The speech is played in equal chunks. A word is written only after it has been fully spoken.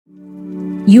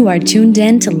You are tuned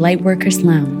in to Lightworkers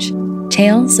Lounge,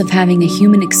 tales of having a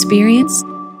human experience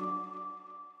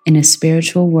in a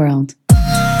spiritual world.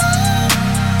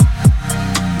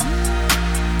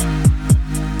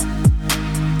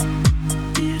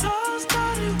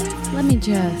 Let me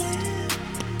just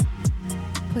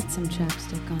put some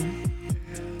chapstick on.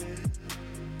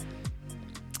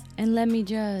 And let me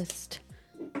just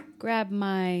grab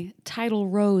my Tidal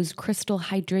Rose Crystal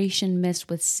Hydration Mist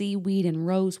with seaweed and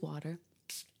rose water.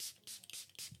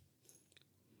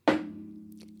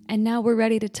 And now we're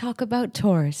ready to talk about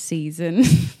Taurus season.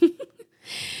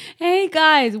 Hey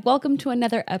guys, welcome to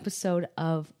another episode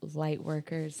of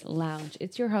Lightworkers Lounge.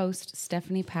 It's your host,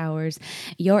 Stephanie Powers,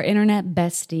 your internet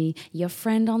bestie, your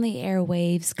friend on the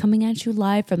airwaves, coming at you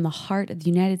live from the heart of the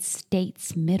United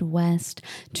States, Midwest,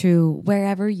 to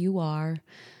wherever you are.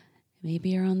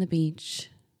 Maybe you're on the beach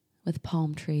with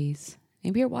palm trees.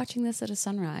 Maybe you're watching this at a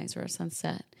sunrise or a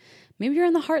sunset. Maybe you're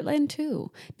in the heartland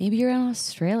too. Maybe you're in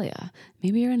Australia.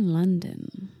 Maybe you're in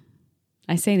London.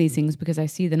 I say these things because I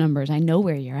see the numbers. I know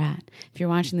where you're at. If you're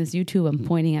watching this YouTube, I'm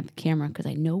pointing at the camera because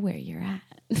I know where you're at.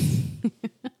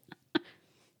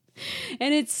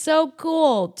 And it's so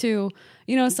cool to,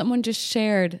 someone just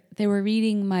shared, they were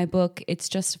reading my book, It's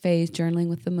Just a Phase, Journaling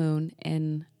with the Moon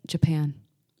in Japan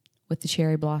with the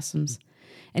cherry blossoms.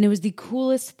 And it was the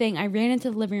coolest thing. I ran into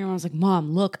the living room. I was like,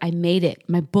 Mom, look, I made it.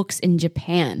 My book's in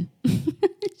Japan.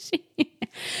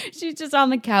 She's just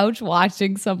on the couch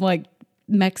watching some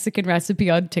Mexican recipe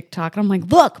on TikTok. And I'm like,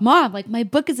 look, Mom, my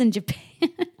book is in Japan.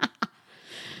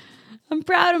 I'm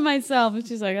proud of myself. And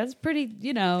she's like, that's pretty,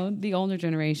 the older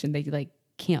generation, they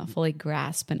can't fully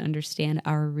grasp and understand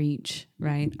our reach,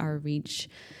 right? Our reach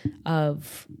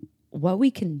of what we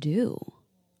can do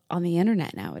on the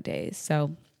internet nowadays.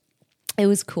 So it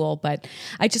was cool, but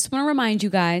I just want to remind you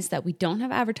guys that we don't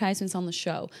have advertisements on the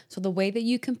show. So the way that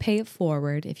you can pay it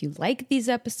forward, if you like these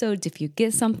episodes, if you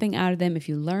get something out of them, if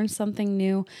you learn something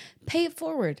new, pay it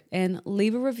forward and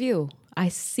leave a review. I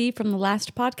see from the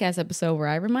last podcast episode where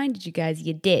I reminded you guys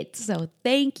you did. So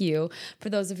thank you for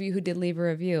those of you who did leave a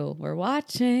review. We're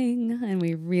watching and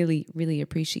we really, really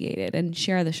appreciate it. And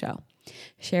share the show.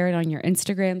 Share it on your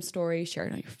Instagram story, share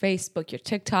it on your Facebook, your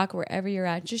TikTok, wherever you're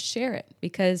at. Just share it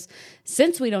because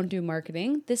since we don't do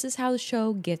marketing, this is how the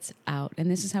show gets out. And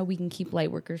this is how we can keep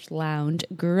Lightworkers Lounge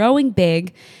growing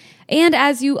big. And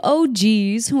as you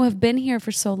OGs who have been here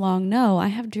for so long know, I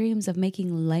have dreams of making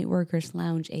Lightworkers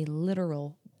Lounge a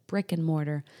literal brick and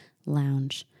mortar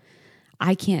lounge.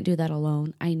 I can't do that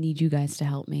alone. I need you guys to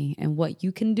help me. And what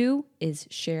you can do is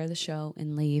share the show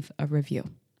and leave a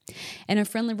review. And a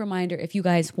friendly reminder, if you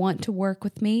guys want to work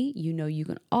with me, you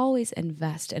can always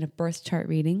invest in a birth chart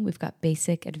reading. We've got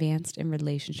basic, advanced, and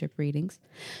relationship readings.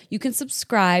 You can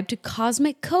subscribe to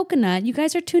Cosmic Coconut. You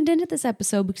guys are tuned into this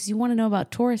episode because you want to know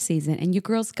about Taurus season, and your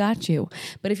girl's got you.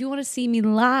 But if you want to see me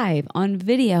live on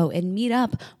video and meet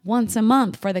up once a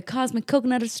month for the Cosmic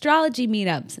Coconut Astrology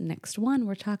meetups, next one,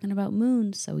 we're talking about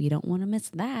moons, so you don't want to miss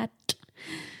that.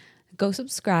 Go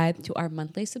subscribe to our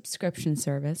monthly subscription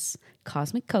service,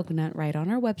 Cosmic Coconut, right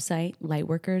on our website,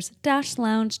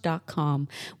 lightworkers-lounge.com,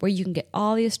 where you can get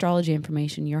all the astrology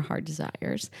information your heart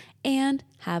desires and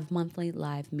have monthly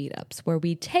live meetups where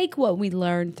we take what we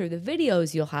learn through the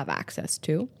videos you'll have access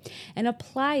to and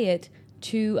apply it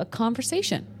to a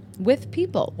conversation with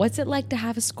people. What's it like to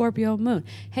have a Scorpio moon?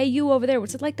 Hey, you over there,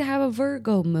 what's it like to have a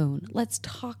Virgo moon? Let's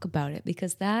talk about it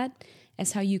because that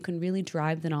is how you can really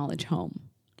drive the knowledge home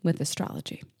with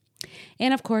astrology.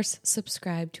 And of course,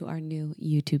 subscribe to our new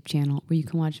YouTube channel where you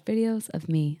can watch videos of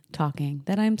me talking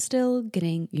that I'm still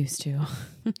getting used to.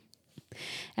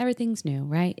 Everything's new,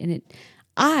 right? And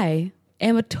I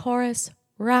am a Taurus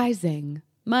rising.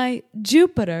 My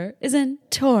Jupiter is in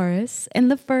Taurus in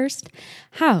the first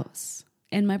house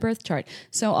in my birth chart.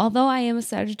 So although I am a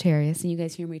Sagittarius, and you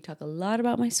guys hear me talk a lot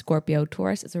about my Scorpio,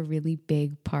 Taurus is a really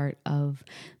big part of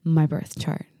my birth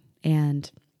chart.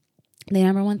 And the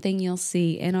number one thing you'll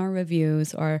see in our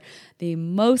reviews, or the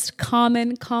most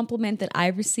common compliment that I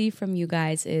receive from you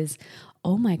guys is,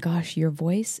 oh my gosh, your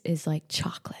voice is like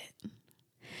chocolate.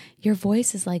 Your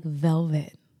voice is like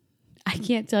velvet. I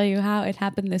can't tell you how it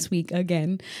happened this week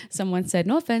again. Someone said,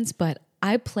 no offense, but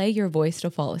I play your voice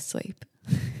to fall asleep.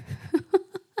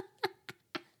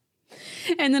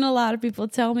 And then a lot of people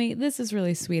tell me, this is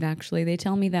really sweet actually, they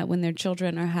tell me that when their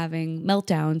children are having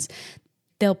meltdowns,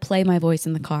 they'll play my voice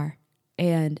in the car.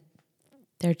 And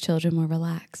their children will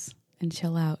relax and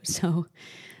chill out. So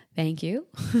thank you.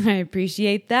 I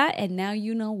appreciate that. And now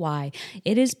you know why.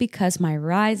 It is because my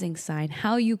rising sign,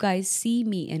 how you guys see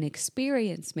me and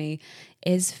experience me,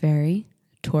 is very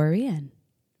Taurian,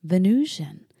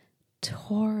 Venusian,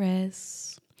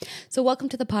 Taurus. So welcome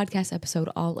to the podcast episode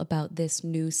all about this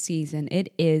new season.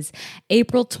 It is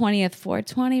April 20th,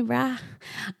 420, rah.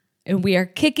 And we are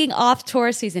kicking off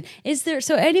Taurus season.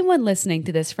 So anyone listening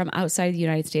to this from outside the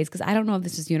United States, because I don't know if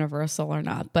this is universal or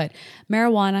not, but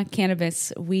marijuana,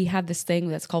 cannabis, we have this thing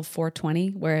that's called 420,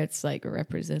 where it's like, it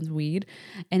represents weed.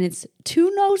 And it's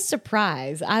to no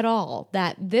surprise at all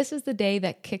that this is the day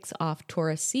that kicks off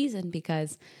Taurus season,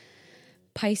 because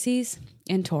Pisces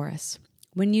and Taurus,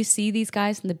 when you see these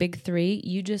guys in the big three,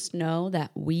 you just know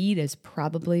that weed is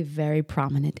probably very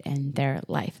prominent in their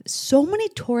life. So many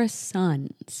Taurus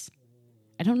suns.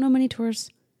 I don't know many Taurus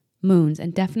moons,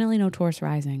 and definitely no Taurus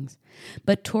risings.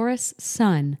 But Taurus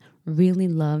sun really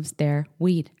loves their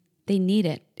weed. They need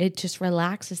it. It just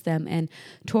relaxes them. And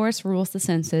Taurus rules the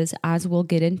senses, as we'll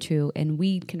get into, and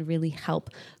weed can really help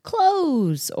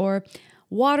close or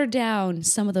water down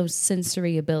some of those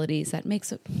sensory abilities that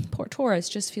makes poor Taurus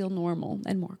just feel normal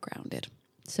and more grounded.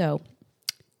 So,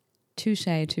 touche.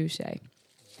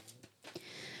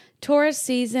 Taurus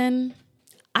season,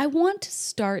 I want to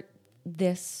start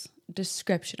this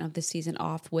description of the season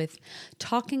off with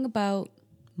talking about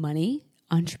money,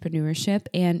 entrepreneurship,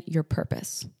 and your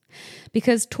purpose.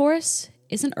 Because Taurus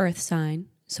is an earth sign.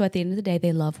 So at the end of the day,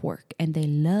 they love work and they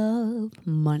love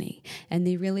money, and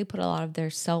they really put a lot of their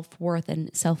self-worth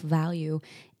and self-value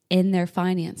in their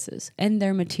finances and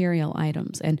their material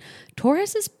items. And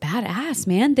Taurus is badass,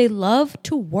 man. They love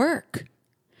to work.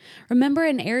 Remember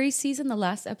in Aries season, the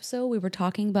last episode, we were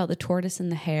talking about the tortoise and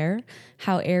the hare,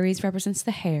 how Aries represents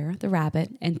the hare, the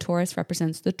rabbit, and Taurus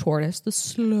represents the tortoise, the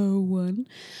slow one.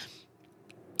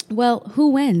 Well,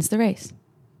 who wins the race?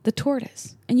 The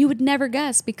tortoise. And you would never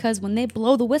guess, because when they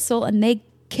blow the whistle and they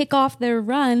kick off their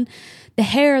run, the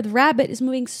hare, the rabbit, is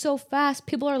moving so fast.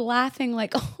 People are laughing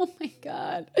like, oh my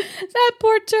God, that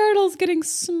poor turtle's getting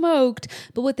smoked.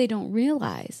 But what they don't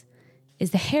realize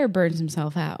is the hare burns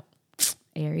himself out.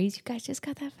 Aries, you guys just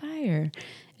got that fire.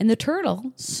 And the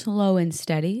turtle, slow and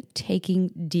steady, taking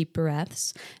deep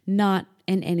breaths, not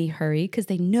in any hurry, because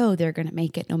they know they're going to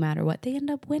make it no matter what. They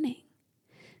end up winning.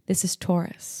 This is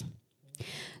Taurus.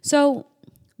 So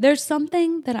there's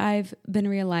something that I've been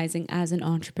realizing as an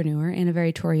entrepreneur and a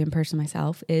very Taurian person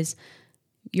myself, is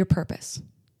your purpose.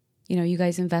 You know, you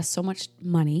guys invest so much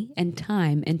money and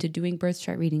time into doing birth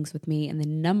chart readings with me, and the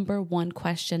number one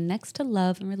question next to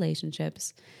love and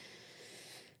relationships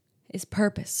is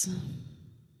purpose.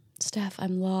 Steph,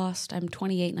 I'm lost. I'm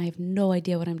 28 and I have no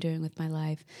idea what I'm doing with my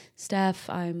life. Steph,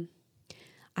 I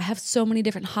have so many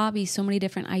different hobbies, so many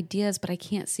different ideas, but I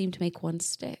can't seem to make one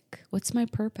stick. What's my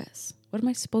purpose? What am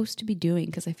I supposed to be doing?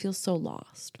 Because I feel so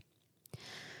lost.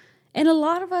 And a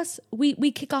lot of us,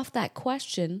 we kick off that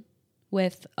question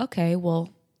with, okay,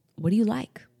 well, what do you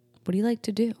like? What do you like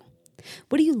to do?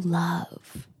 What do you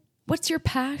love? What's your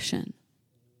passion?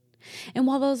 And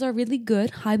while those are really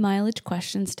good, high mileage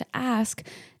questions to ask,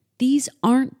 these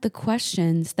aren't the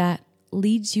questions that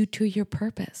leads you to your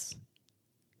purpose.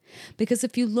 Because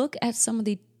if you look at some of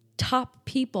the top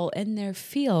people in their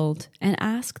field and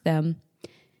ask them,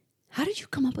 how did you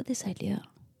come up with this idea?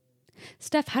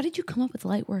 Steph, how did you come up with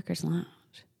Lightworkers Lounge?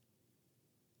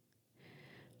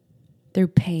 Through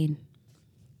pain.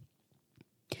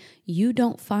 You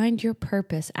don't find your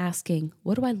purpose asking,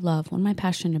 what do I love? What am I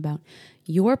passionate about?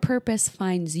 Your purpose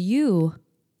finds you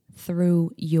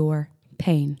through your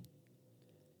pain.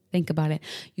 Think about it.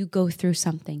 You go through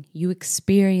something. You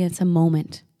experience a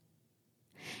moment.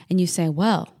 And you say,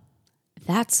 well,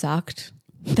 that sucked.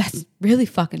 That's really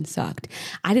fucking sucked.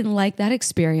 I didn't like that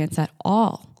experience at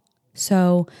all.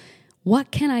 So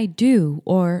what can I do,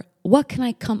 or what can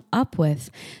I come up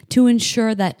with to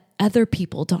ensure that other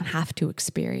people don't have to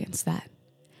experience that?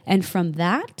 And from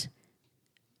that,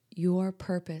 your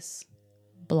purpose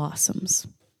blossoms.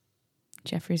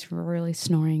 Jeffrey's really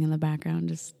snoring in the background.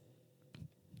 Just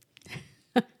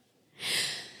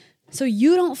So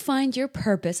you don't find your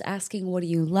purpose asking, what do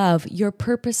you love? Your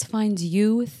purpose finds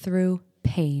you through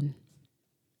pain.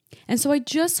 And so I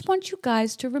just want you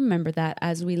guys to remember that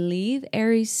as we leave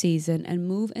Aries season and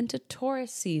move into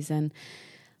Taurus season.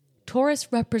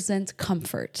 Taurus represents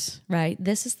comfort, right?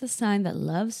 This is the sign that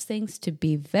loves things to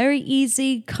be very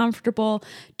easy, comfortable,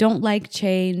 don't like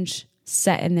change,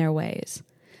 set in their ways.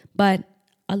 But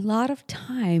a lot of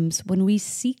times when we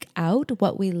seek out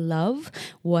what we love,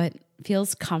 what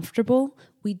feels comfortable,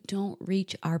 we don't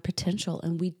reach our potential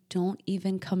and we don't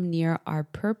even come near our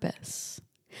purpose.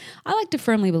 I like to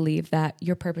firmly believe that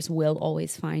your purpose will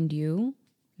always find you,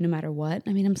 no matter what.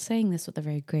 I mean, I'm saying this with a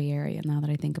very gray area now that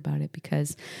I think about it,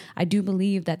 because I do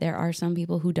believe that there are some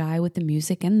people who die with the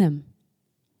music in them.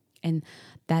 And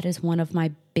that is one of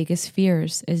my biggest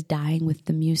fears, is dying with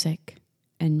the music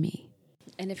and me.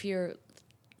 And if you're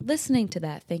listening to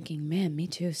that thinking, man, me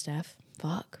too, Steph,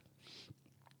 fuck,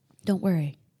 don't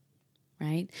worry,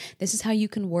 right? This is how you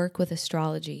can work with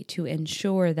astrology to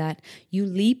ensure that you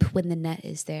leap when the net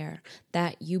is there,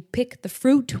 that you pick the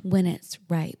fruit when it's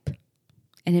ripe,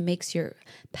 and it makes your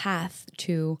path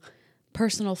to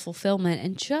personal fulfillment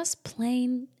and just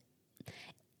plain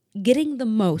getting the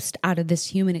most out of this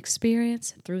human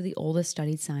experience through the oldest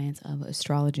studied science of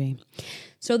astrology.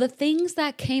 So the things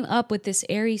that came up with this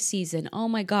Aries season, oh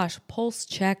my gosh, pulse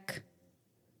check.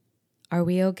 Are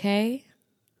we okay?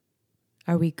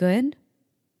 Are we good?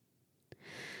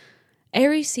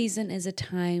 Aries season is a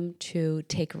time to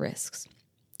take risks,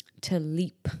 to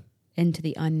leap into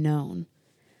the unknown,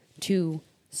 to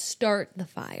start the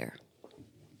fire.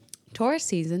 Taurus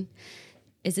season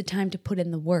is a time to put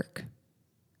in the work,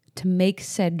 to make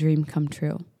said dream come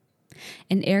true.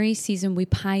 In Aries season, we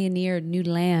pioneered new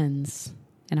lands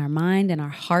in our mind and our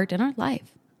heart and our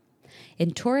life.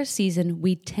 In Taurus season,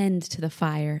 we tend to the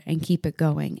fire and keep it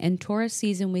going. In Taurus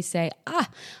season, we say,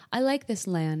 I like this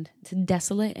land. It's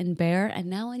desolate and bare, and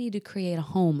now I need to create a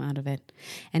home out of it.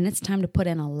 And it's time to put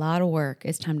in a lot of work.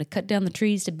 It's time to cut down the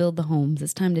trees to build the homes.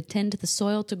 It's time to tend to the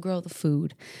soil to grow the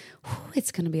food.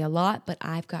 It's going to be a lot, but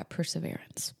I've got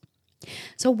perseverance.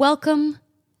 So welcome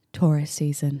Taurus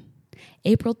season,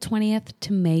 April 20th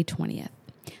to May 20th.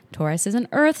 Taurus is an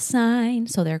earth sign,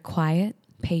 so they're quiet,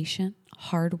 patient,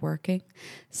 hardworking,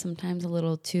 sometimes a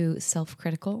little too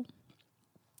self-critical.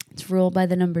 It's ruled by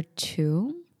the number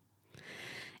 2.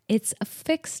 It's a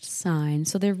fixed sign,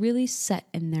 so they're really set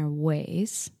in their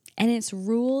ways. And it's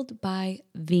ruled by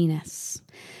Venus,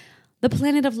 the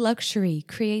planet of luxury,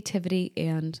 creativity,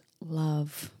 and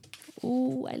love.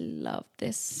 Ooh, I love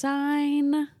this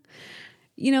sign.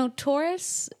 You know,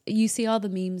 Taurus, you see all the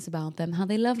memes about them, how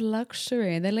they love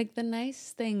luxury. They like the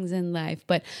nice things in life.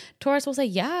 But Taurus will say,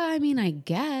 yeah, I mean, I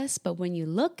guess. But when you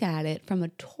look at it from a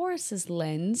Taurus's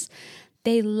lens,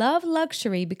 they love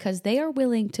luxury because they are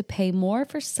willing to pay more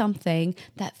for something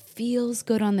that feels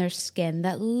good on their skin,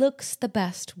 that looks the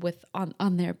best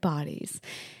on their bodies,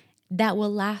 that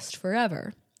will last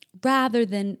forever, rather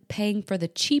than paying for the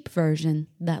cheap version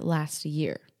that lasts a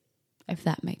year, if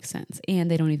that makes sense.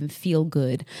 And they don't even feel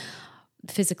good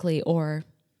physically or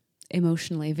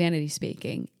emotionally, vanity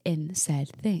speaking, in said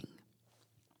thing.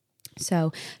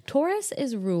 So Taurus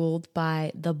is ruled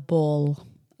by the bull.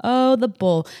 Oh, the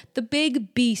bull, the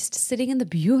big beast sitting in the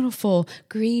beautiful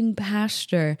green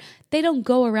pasture. They don't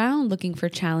go around looking for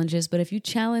challenges, but if you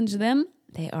challenge them,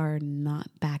 they are not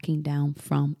backing down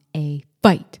from a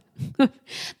fight.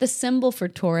 The symbol for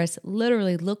Taurus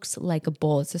literally looks like a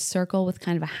bull. It's a circle with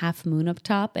kind of a half moon up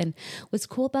top. And what's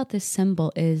cool about this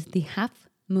symbol is the half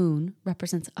moon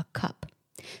represents a cup.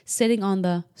 Sitting on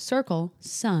the circle,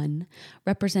 sun,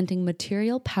 representing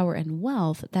material power and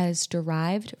wealth that is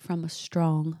derived from a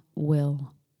strong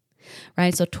will.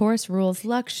 Right? So Taurus rules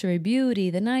luxury,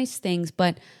 beauty, the nice things,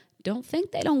 but don't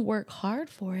think they don't work hard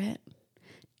for it.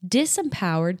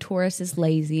 Disempowered, Taurus is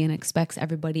lazy and expects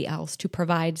everybody else to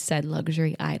provide said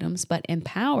luxury items, but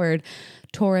empowered,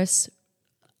 Taurus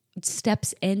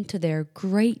steps into their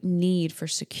great need for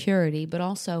security, but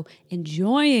also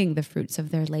enjoying the fruits of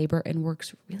their labor and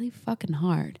works really fucking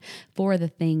hard for the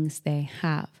things they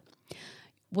have.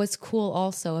 What's cool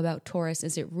also about Taurus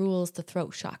is it rules the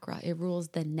throat chakra. It rules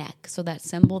the neck. So that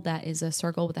symbol that is a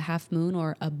circle with a half moon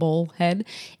or a bull head,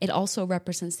 it also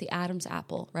represents the Adam's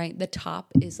apple, right? The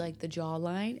top is like the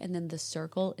jawline, and then the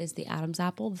circle is the Adam's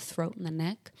apple, the throat and the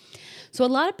neck. So a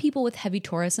lot of people with heavy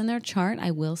Taurus in their chart,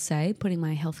 I will say, putting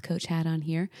my health coach hat on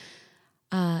here,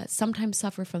 sometimes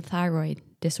suffer from thyroid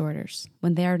disorders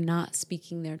when they are not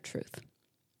speaking their truth.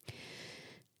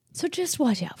 So just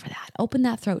watch out for that. Open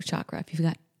that throat chakra if you've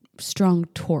got strong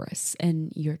Taurus in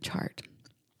your chart.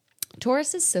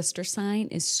 Taurus's sister sign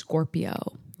is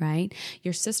Scorpio, right?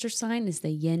 Your sister sign is the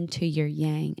yin to your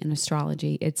yang in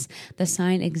astrology. It's the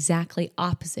sign exactly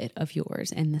opposite of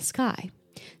yours in the sky.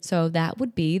 So that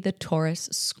would be the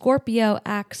Taurus-Scorpio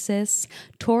axis.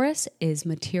 Taurus is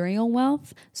material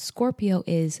wealth. Scorpio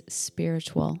is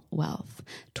spiritual wealth.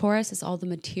 Taurus is all the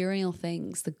material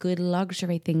things, the good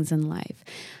luxury things in life.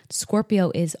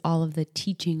 Scorpio is all of the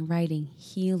teaching, writing,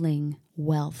 healing,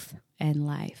 wealth, and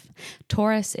life.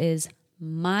 Taurus is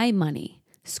my money.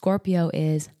 Scorpio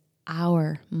is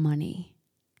our money.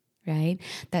 Right?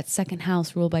 That second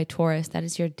house ruled by Taurus, that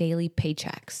is your daily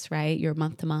paychecks, right? Your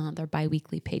month-to-month or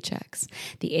bi-weekly paychecks.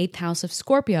 The 8th house of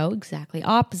Scorpio, exactly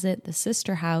opposite, the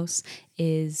sister house,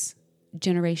 is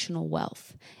generational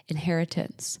wealth,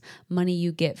 inheritance, money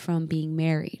you get from being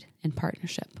married in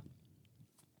partnership.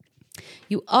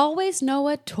 You always know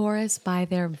a Taurus by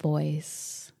their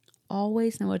voice.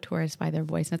 Always know a Taurus by their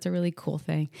voice. That's a really cool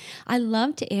thing. I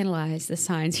love to analyze the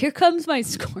signs. Here comes my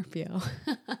Scorpio.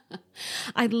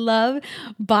 I love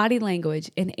body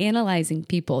language and analyzing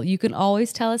people. You can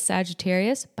always tell a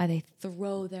Sagittarius by they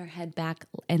throw their head back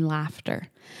in laughter.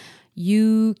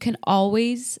 You can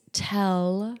always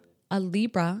tell a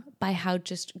Libra by how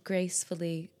just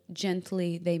gracefully,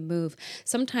 gently they move.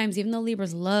 Sometimes, even though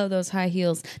Libras love those high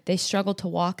heels, they struggle to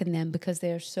walk in them because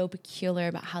they are so peculiar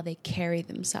about how they carry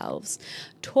themselves.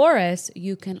 Taurus,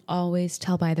 you can always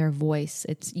tell by their voice.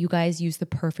 You guys use the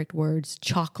perfect words: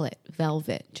 chocolate,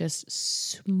 velvet, just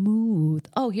smooth.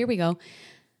 Oh, here we go.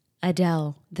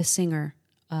 Adele, the singer.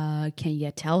 Can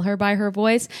you tell her by her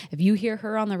voice? If you hear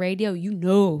her on the radio, you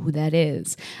know who that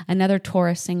is. Another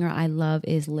Taurus singer I love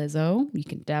is Lizzo. You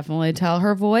can definitely tell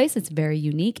her voice. It's very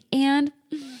unique. And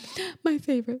my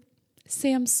favorite,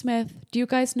 Sam Smith. Do you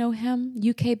guys know him?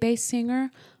 UK-based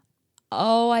singer.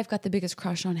 Oh, I've got the biggest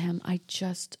crush on him. I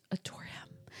just adore him.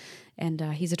 And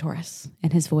he's a Taurus.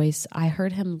 And his voice, I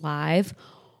heard him live.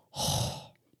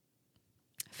 Oh,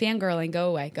 fangirling, go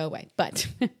away. But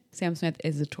Sam Smith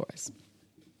is a Taurus.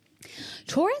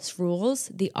 Taurus rules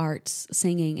the arts,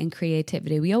 singing, and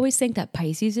creativity. We always think that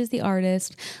Pisces is the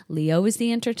artist, Leo is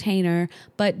the entertainer,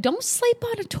 but don't sleep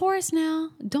on a Taurus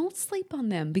now. Don't sleep on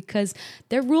them because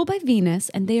they're ruled by Venus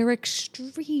and they are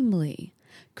extremely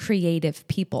creative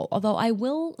people. Although I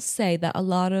will say that a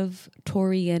lot of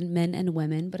Taurian men and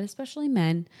women, but especially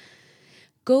men,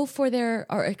 go for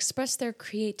or express their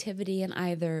creativity in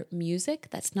either music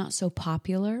that's not so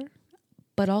popular,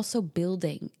 but also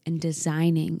building and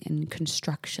designing and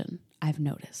construction, I've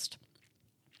noticed.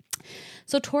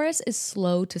 So Taurus is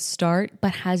slow to start,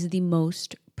 but has the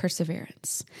most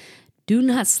perseverance. Do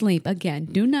not sleep. Again,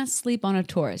 do not sleep on a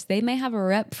Taurus. They may have a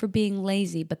rep for being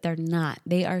lazy, but they're not.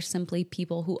 They are simply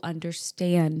people who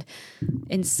understand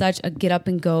in such a get up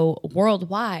and go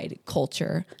worldwide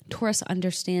culture. Taurus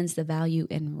understands the value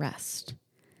in rest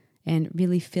and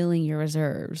really filling your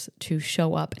reserves to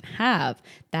show up and have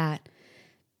that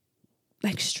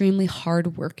extremely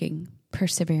hardworking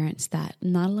perseverance that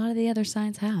not a lot of the other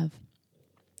signs have.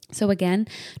 So again,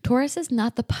 Taurus is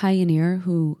not the pioneer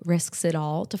who risks it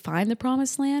all to find the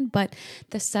promised land, but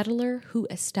the settler who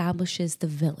establishes the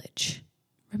village.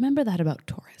 Remember that about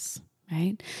Taurus,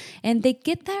 right? And they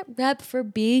get that rep for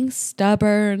being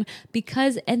stubborn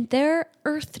because in their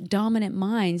earth-dominant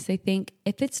minds, they think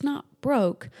if it's not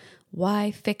broke,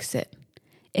 why fix it?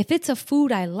 If it's a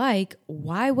food I like,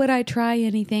 why would I try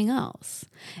anything else?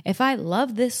 If I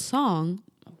love this song,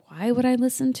 why would I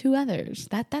listen to others?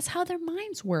 That's how their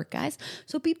minds work, guys.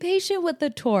 So be patient with the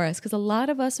Taurus because a lot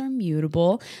of us are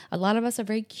mutable. A lot of us are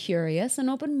very curious and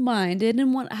open-minded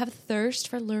and have thirst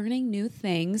for learning new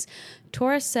things.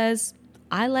 Taurus says,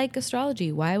 I like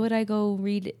astrology. Why would I go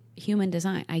read human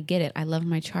design? I get it. I love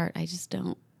my chart. I just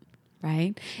don't,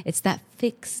 right? It's that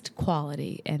fixed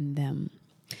quality in them.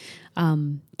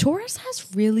 Taurus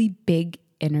has really big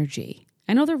energy.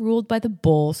 I know they're ruled by the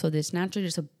bull, so there's naturally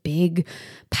just a big,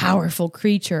 powerful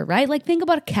creature, right? Like think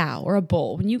about a cow or a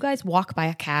bull. When you guys walk by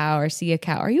a cow or see a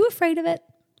cow, are you afraid of it?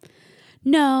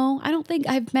 No, I don't think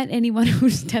I've met anyone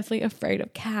who's definitely afraid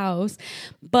of cows.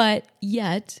 But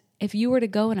yet, if you were to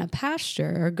go in a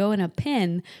pasture or go in a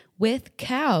pen with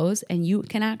cows and you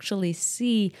can actually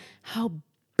see how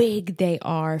big they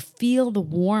are, feel the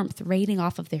warmth radiating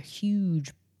off of their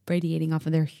huge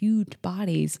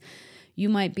bodies, you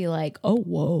might be like, oh,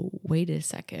 whoa, wait a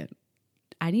second.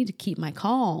 I need to keep my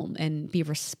calm and be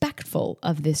respectful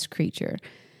of this creature.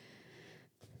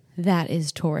 That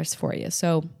is Taurus for you.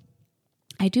 So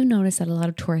I do notice that a lot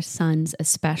of Taurus sons,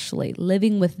 especially,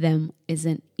 living with them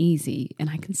isn't easy. And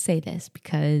I can say this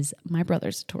because my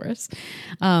brother's a Taurus.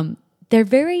 They're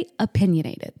very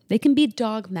opinionated. They can be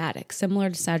dogmatic, similar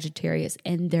to Sagittarius,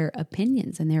 in their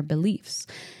opinions and their beliefs.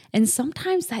 And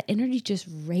sometimes that energy just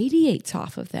radiates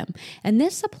off of them. And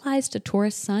this applies to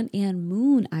Taurus sun and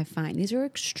moon, I find. These are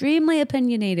extremely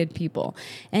opinionated people.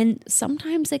 And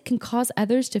sometimes it can cause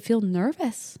others to feel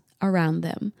nervous around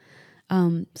them.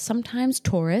 Sometimes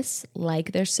Taurus,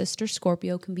 like their sister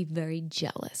Scorpio, can be very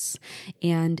jealous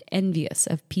and envious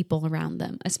of people around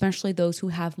them, especially those who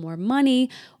have more money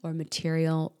or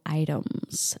material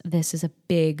items. This is a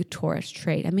big Taurus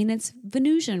trait. I mean, it's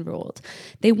Venusian ruled.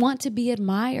 They want to be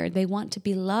admired. They want to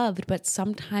be loved, but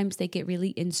sometimes they get really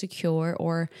insecure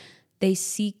or they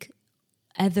seek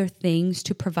other things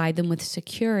to provide them with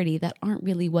security that aren't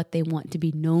really what they want to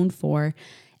be known for.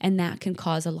 And that can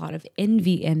cause a lot of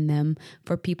envy in them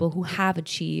for people who have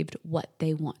achieved what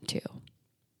they want to.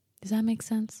 Does that make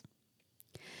sense?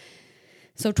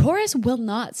 So Taurus will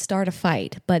not start a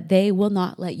fight, but they will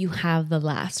not let you have the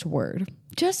last word.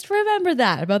 Just remember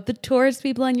that about the Taurus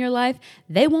people in your life.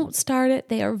 They won't start it.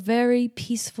 They are very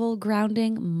peaceful,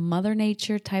 grounding, Mother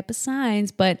Nature type of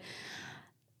signs, but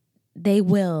they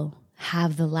will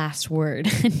have the last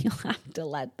word and you'll have to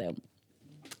let them.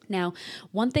 Now,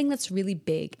 one thing that's really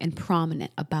big and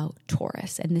prominent about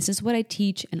Taurus, and this is what I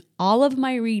teach in all of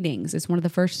my readings, is one of the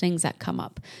first things that come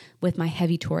up with my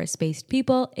heavy Taurus-based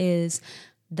people is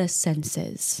the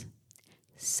senses.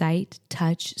 Sight,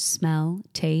 touch, smell,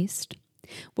 taste.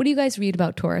 What do you guys read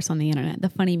about Taurus on the internet? The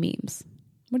funny memes.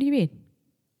 What do you read?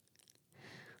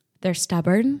 They're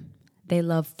stubborn. They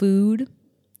love food.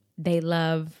 They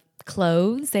love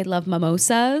clothes. They love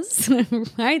mimosas,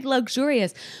 right?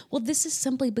 Luxurious. Well, this is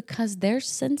simply because their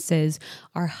senses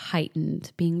are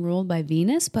heightened, being ruled by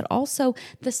Venus, but also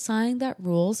the sign that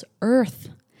rules Earth.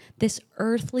 This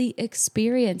earthly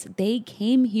experience. They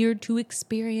came here to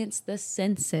experience the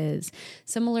senses.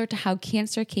 Similar to how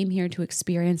Cancer came here to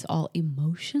experience all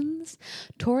emotions,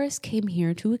 Taurus came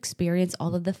here to experience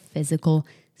all of the physical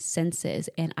senses.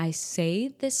 And I say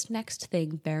this next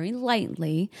thing very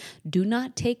lightly. Do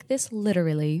not take this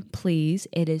literally, please.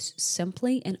 It is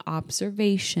simply an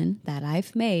observation that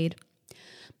I've made.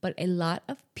 But a lot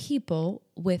of people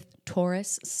with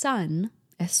Taurus sun,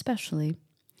 especially,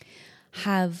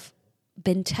 have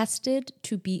been tested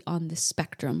to be on the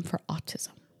spectrum for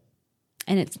autism.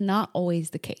 And it's not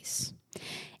always the case.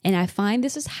 And I find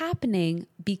this is happening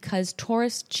because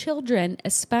Taurus children,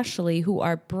 especially who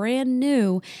are brand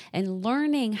new and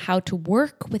learning how to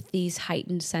work with these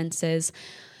heightened senses,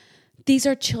 these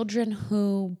are children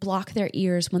who block their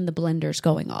ears when the blender's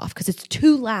going off because it's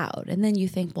too loud. And then you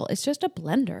think, well, it's just a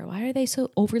blender. Why are they so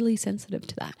overly sensitive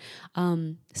to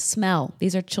that? Smell.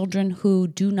 These are children who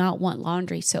do not want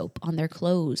laundry soap on their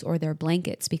clothes or their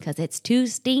blankets because it's too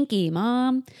stinky,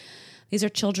 Mom. These are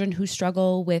children who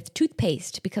struggle with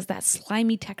toothpaste because that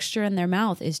slimy texture in their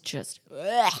mouth is just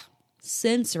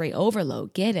sensory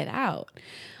overload. Get it out.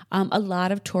 A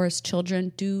lot of Taurus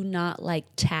children do not like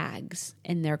tags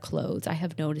in their clothes. I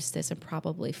have noticed this in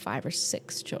probably 5 or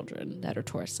 6 children that are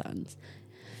Taurus suns.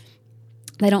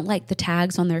 They don't like the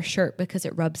tags on their shirt because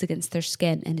it rubs against their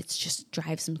skin and it just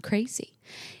drives them crazy.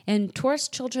 And Taurus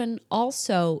children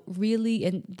also really,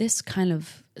 and this kind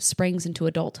of springs into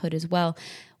adulthood as well,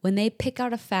 when they pick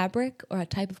out a fabric or a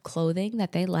type of clothing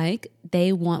that they like,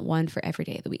 they want one for every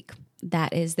day of the week.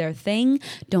 That is their thing.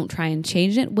 Don't try and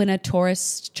change it. When a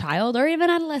Taurus child or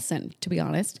even adolescent, to be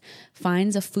honest,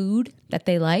 finds a food that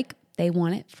they like, they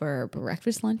want it for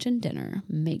breakfast, lunch, and dinner.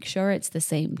 Make sure it's the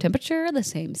same temperature, the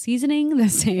same seasoning, the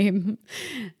same.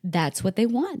 That's what they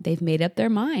want. They've made up their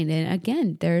mind. And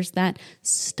again, there's that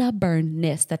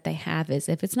stubbornness that they have is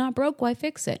if it's not broke, why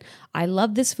fix it? I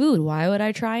love this food. Why would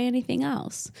I try anything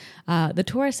else? The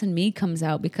Taurus in me comes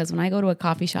out because when I go to a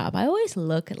coffee shop, I always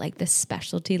look at like the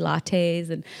specialty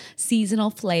lattes and seasonal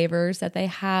flavors that they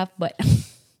have. But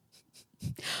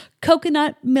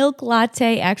coconut milk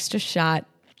latte extra shot.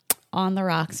 On the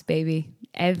rocks, baby.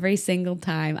 Every single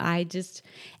time. At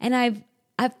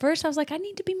first I was like, I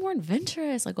need to be more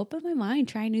adventurous, like open my mind,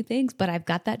 try new things. But I've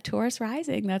got that Taurus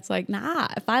rising. That's like, nah,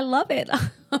 if I love it,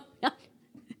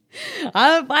 if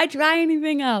I try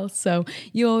anything else. So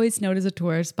you always notice a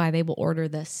Taurus by they will order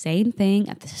the same thing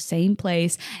at the same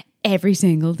place every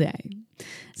single day.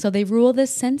 So they rule the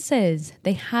senses.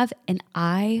 They have an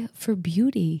eye for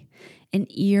beauty. An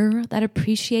ear that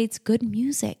appreciates good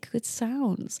music, good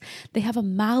sounds. They have a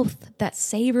mouth that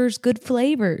savors good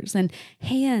flavors and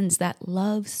hands that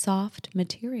love soft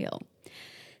material.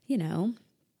 You know,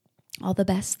 all the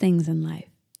best things in life.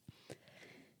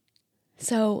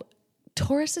 So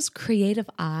Taurus's creative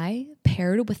eye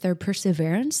paired with their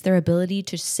perseverance, their ability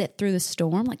to sit through the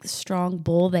storm like the strong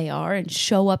bull they are and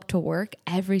show up to work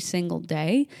every single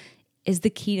day is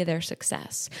the key to their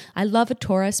success. I love a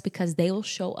Taurus because they will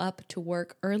show up to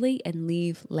work early and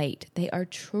leave late. They are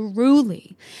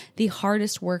truly the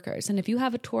hardest workers. And if you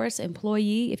have a Taurus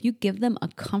employee, if you give them a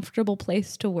comfortable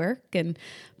place to work and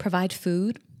provide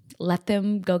food, let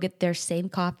them go get their same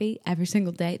coffee every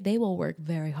single day, they will work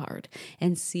very hard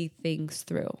and see things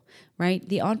through, right?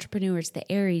 The entrepreneurs, the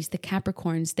Aries, the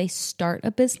Capricorns, they start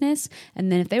a business.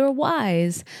 And then if they were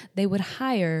wise, they would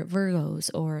hire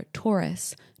Virgos or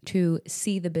Taurus to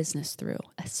see the business through,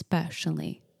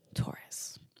 especially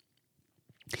Taurus.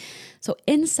 So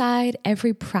inside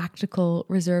every practical,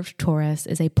 reserved Taurus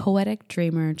is a poetic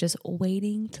dreamer just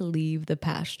waiting to leave the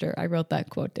pasture. I wrote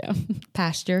that quote down.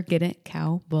 Pasture, get it?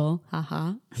 Cow, bull,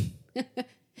 haha.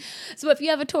 So if you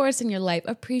have a Taurus in your life,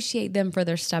 appreciate them for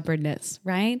their stubbornness,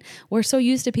 right? We're so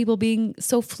used to people being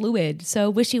so fluid, so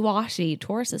wishy-washy.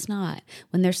 Taurus is not.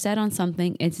 When they're set on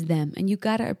something, it's them. And you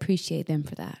got to appreciate them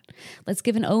for that. Let's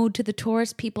give an ode to the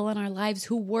Taurus people in our lives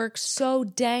who work so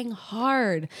dang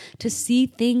hard to see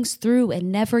things through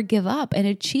and never give up and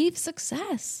achieve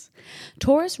success.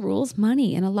 Taurus rules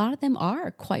money, and a lot of them are,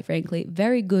 quite frankly,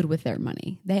 very good with their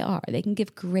money. They are. They can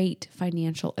give great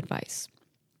financial advice.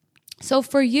 So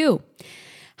for you,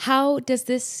 how does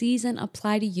this season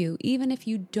apply to you, even if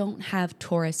you don't have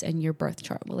Taurus in your birth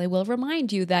chart? Well, I will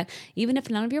remind you that even if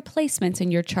none of your placements in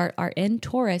your chart are in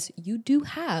Taurus, you do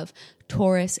have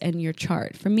Taurus in your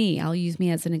chart. For me, I'll use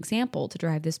me as an example to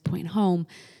drive this point home.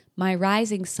 My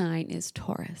rising sign is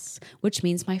Taurus, which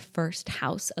means my first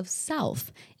house of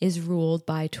self is ruled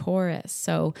by Taurus.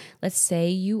 So let's say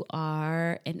you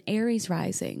are an Aries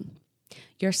rising.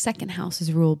 Your second house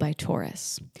is ruled by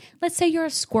Taurus. Let's say you're a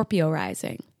Scorpio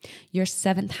rising. Your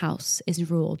seventh house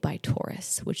is ruled by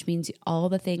Taurus, which means all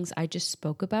the things I just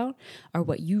spoke about are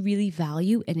what you really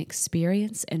value and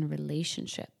experience in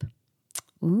relationship.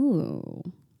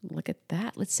 Ooh, look at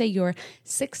that. Let's say your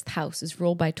sixth house is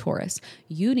ruled by Taurus.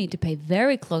 You need to pay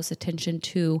very close attention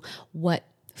to what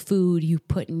food you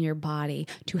put in your body,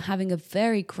 to having a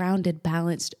very grounded,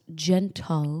 balanced,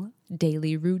 gentle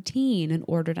daily routine in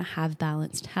order to have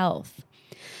balanced health.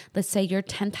 Let's say your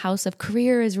 10th house of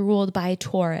career is ruled by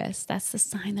Taurus. That's the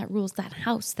sign that rules that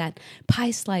house, that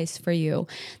pie slice for you.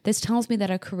 This tells me that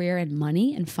a career in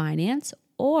money and finance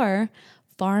or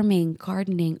farming,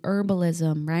 gardening,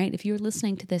 herbalism, right? If you're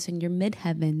listening to this in your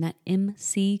midheaven, that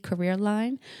MC career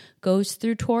line goes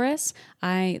through Taurus.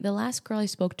 The last girl I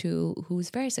spoke to who was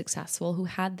very successful, who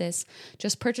had this,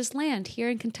 just purchased land here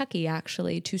in Kentucky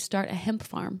actually to start a hemp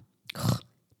farm.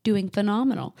 Doing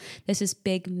phenomenal. This is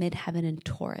big midheaven in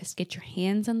Taurus. Get your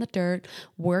hands in the dirt,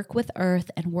 work with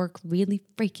earth, and work really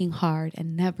freaking hard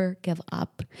and never give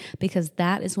up, because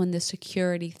that is when the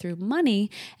security through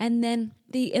money, and then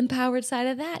the empowered side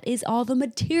of that is all the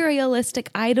materialistic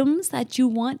items that you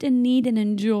want and need and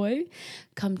enjoy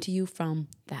come to you from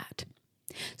that.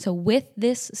 So with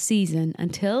this season,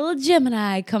 until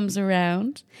Gemini comes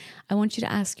around, I want you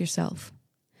to ask yourself,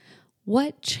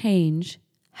 what change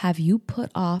have you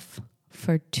put off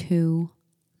for too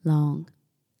long?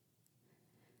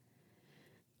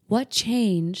 What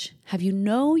change have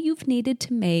you've needed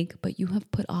to make, but you have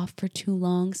put off for too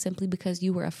long simply because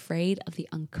you were afraid of the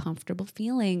uncomfortable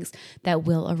feelings that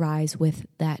will arise with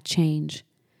that change?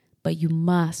 But you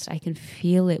must, I can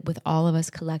feel it with all of us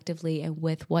collectively, and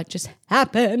with what just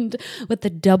happened with the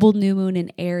double new moon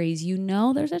in Aries,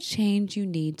 there's a change you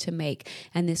need to make.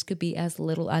 And this could be as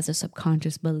little as a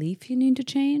subconscious belief you need to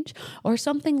change, or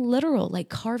something literal like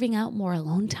carving out more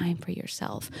alone time for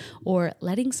yourself, or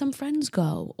letting some friends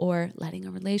go, or letting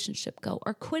a relationship go,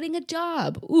 or quitting a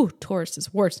job. Ooh,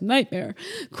 Taurus's worst nightmare.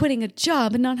 Quitting a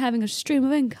job and not having a stream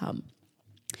of income.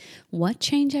 What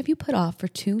change have you put off for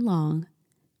too long?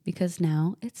 Because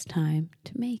now it's time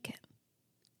to make it.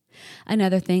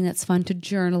 Another thing that's fun to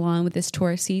journal on with this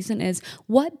Taurus season is,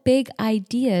 what big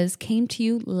ideas came to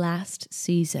you last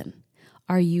season?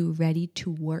 Are you ready to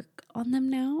work on them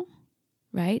now?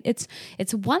 Right?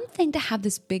 It's one thing to have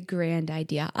this big grand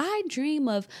idea. I dream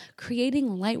of creating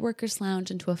Lightworkers Lounge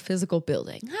into a physical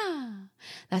building.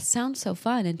 That sounds so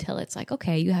fun until it's like,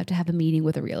 okay, you have to have a meeting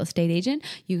with a real estate agent.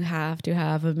 You have to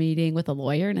have a meeting with a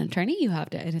lawyer and an attorney.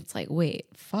 And it's like, wait,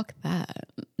 fuck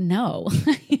that. No.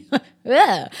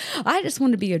 I just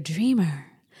want to be a dreamer,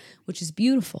 which is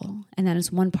beautiful. And that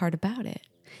is one part about it.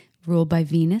 Ruled by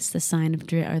Venus, the sign of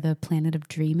or the planet of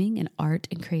dreaming and art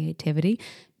and creativity.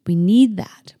 We need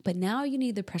that. But now you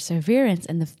need the perseverance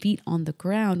and the feet on the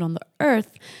ground, on the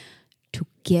earth, to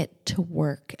get to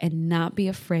work and not be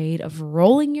afraid of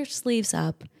rolling your sleeves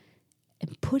up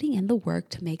and putting in the work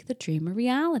to make the dream a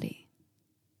reality,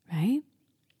 right?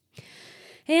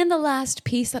 And the last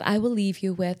piece that I will leave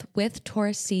you with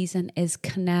Taurus season is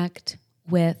connect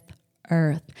with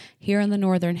earth. Here in the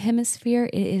Northern Hemisphere,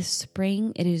 it is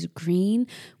spring, it is green.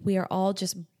 We are all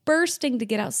just bursting to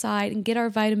get outside and get our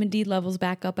vitamin D levels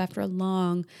back up after a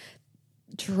long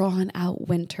drawn out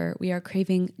winter. We are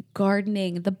craving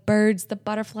gardening, the birds, the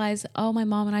butterflies. Oh, my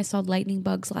mom and I saw lightning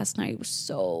bugs last night. It was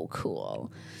so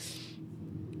cool.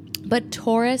 But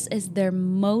Taurus is their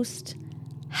most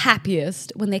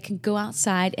happiest when they can go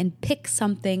outside and pick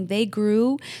something they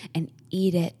grew and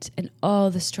eat it. And oh,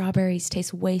 the strawberries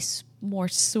taste way more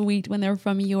sweet when they're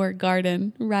from your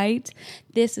garden, right?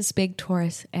 This is big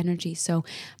Taurus energy. So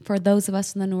for those of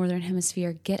us in the Northern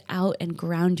Hemisphere, get out and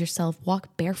ground yourself.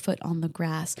 Walk barefoot on the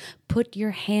grass. Put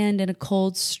your hand in a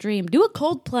cold stream. Do a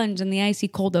cold plunge in the icy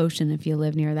cold ocean if you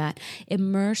live near that.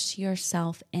 Immerse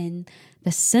yourself in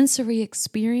the sensory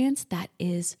experience that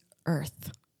is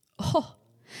Earth. Oh,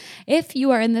 if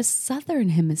you are in the Southern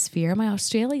Hemisphere, my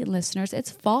Australian listeners,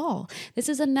 it's fall. This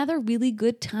is another really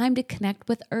good time to connect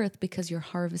with Earth because you're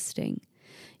harvesting.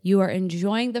 You are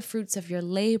enjoying the fruits of your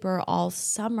labor all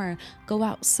summer. Go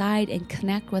outside and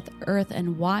connect with Earth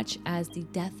and watch as the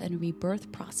death and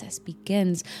rebirth process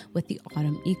begins with the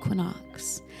autumn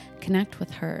equinox. Connect with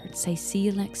her. Say, see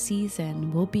you next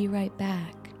season. We'll be right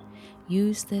back.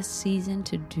 Use this season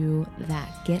to do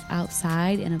that. Get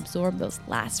outside and absorb those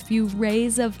last few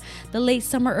rays of the late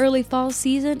summer, early fall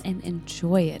season and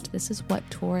enjoy it. This is what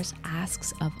Taurus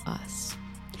asks of us.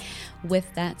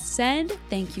 With that said,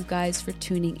 thank you guys for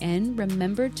tuning in.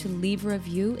 Remember to leave a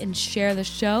review and share the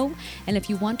show. And if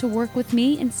you want to work with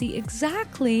me and see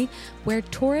exactly where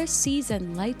Taurus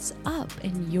season lights up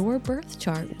in your birth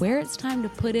chart, where it's time to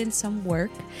put in some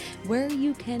work, where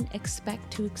you can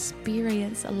expect to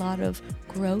experience a lot of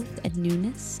growth and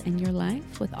newness in your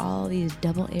life with all these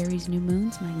double Aries new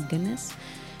moons, my goodness,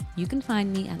 you can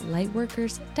find me at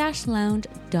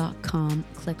lightworkers-lounge.com.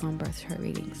 Click on birth chart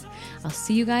readings. I'll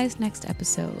see you guys next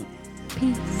episode.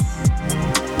 Peace.